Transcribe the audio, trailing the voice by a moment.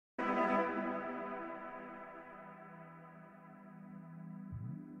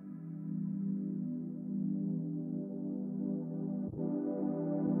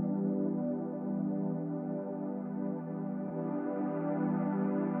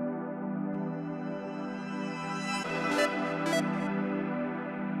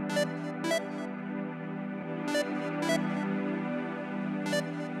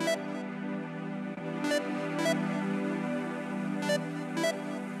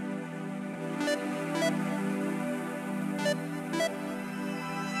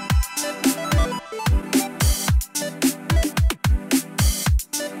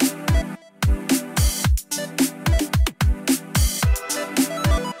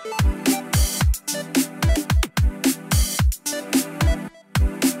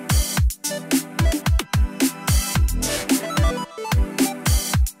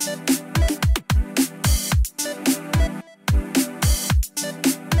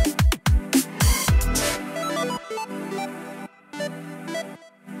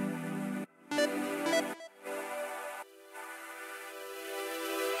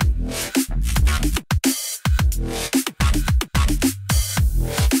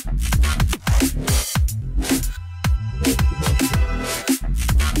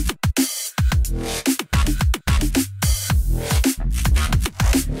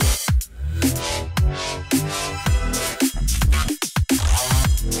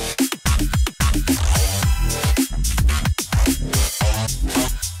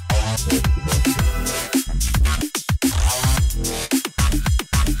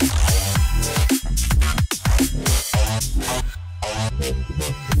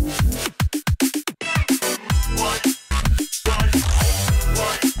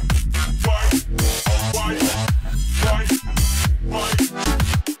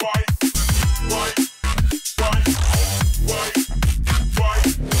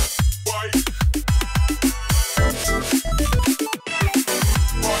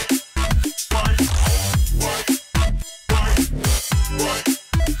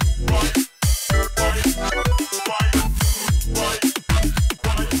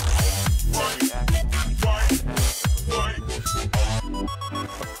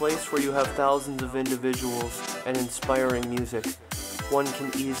place where you have thousands of individuals and inspiring music, one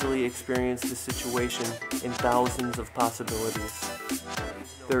can easily experience the situation in thousands of possibilities.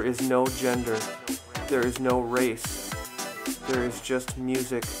 There is no gender, there is no race, there is just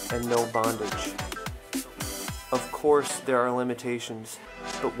music and no bondage. Of course there are limitations,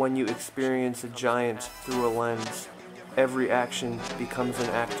 but when you experience a giant through a lens, every action becomes an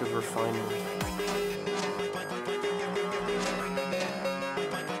act of refinement.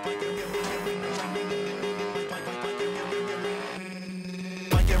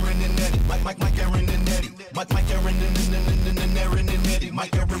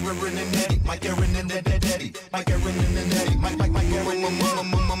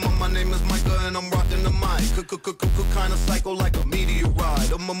 My name is Micah and I'm rocking the mic. Kinda psycho like a meteorite.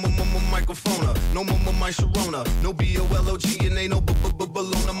 Microphone, no my Sharona, no BOLOG and ain't no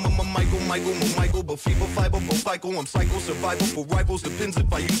balona. Michael, but feeble fiber, FICO. I'm psycho, survival for rivals. Depends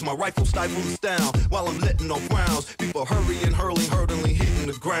if I use my rifle, stifle this down while I'm letting off rounds. People hurrying, hurling, hurtling, hitting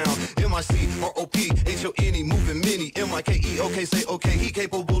the ground. MICROPHONE, moving mini. MIKE, okay, say okay. He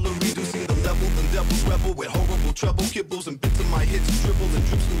capable of reducing the level. Then devils rebel with horrible treble, kibbles and bits of my hits dribble and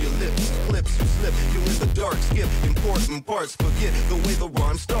drips from your lips. Clips, you slip, you in the dark, skip important parts. Forget the way the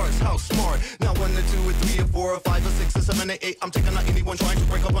rhyme starts. How smart? Now 1 or 2 or 3 or 4 or 5 or 6 or 7 or 8. I'm taking out anyone trying to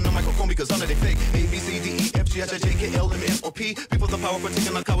break up on the microphone because none of they fake. A B C D E F G H I J K L M N O P. People the power for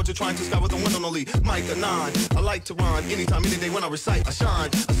taking a coward to trying to scour the one and only Micah 9. I like to rhyme anytime, any day when I recite. I shine.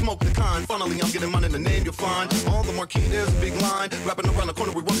 I smoke the kind. Finally, I'm getting mine in the name you'll find. All the marquee, there's a big line. Rapping around the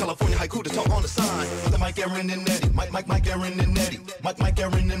corner, we run California haiku to talk on the sign. The Mike Aaron and Eddie. Mike Aaron and Eddie. Mike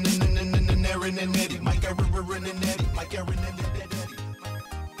Aaron and Aaron and Eddie. Mike Aaron and Eddie. Mike Aaron and Eddie.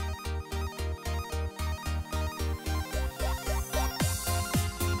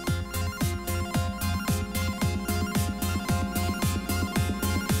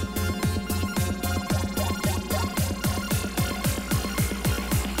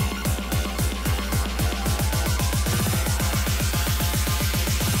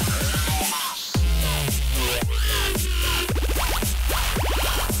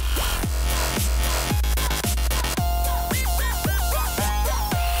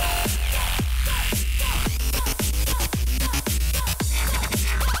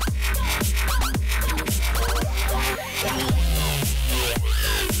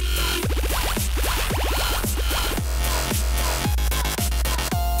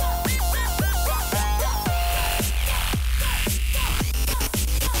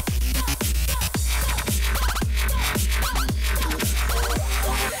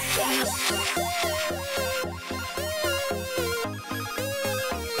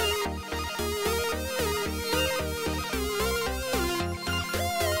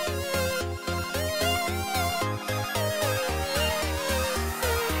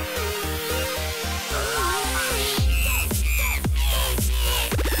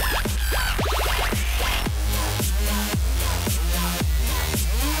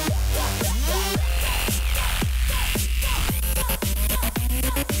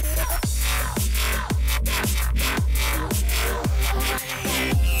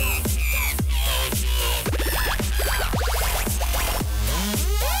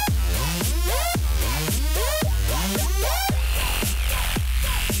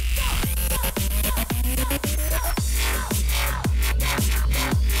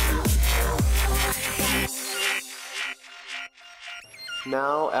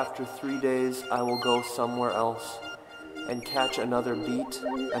 Now, after 3 days, I will go somewhere else and catch another beat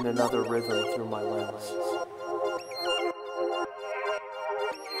and another rhythm through my lens.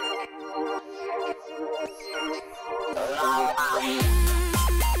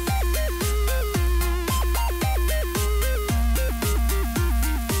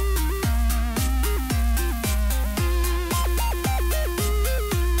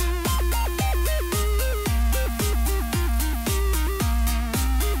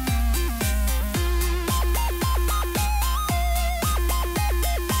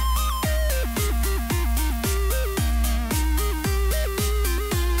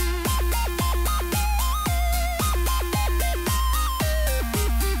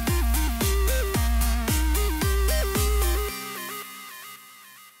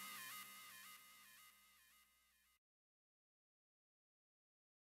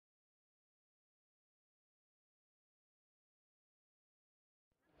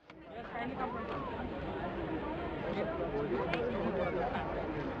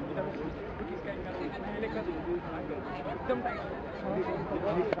 एकदम tight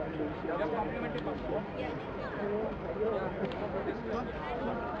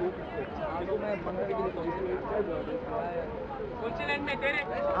देखो मैं पंद्रह के लिए कौन सी line में तेरे?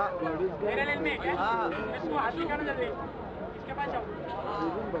 तेरे लाइन में क्या? इसको हासिल करना जल्दी, इसके पास जाओ,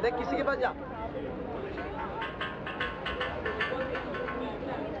 देख किसी के पास जा,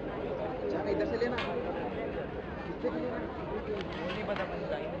 जाना इधर से लेना, नहीं पता मुझे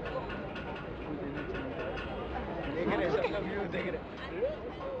लाइन देख रहे सब व्यू देख रहे,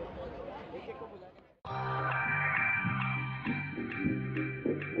 एक एक को बुला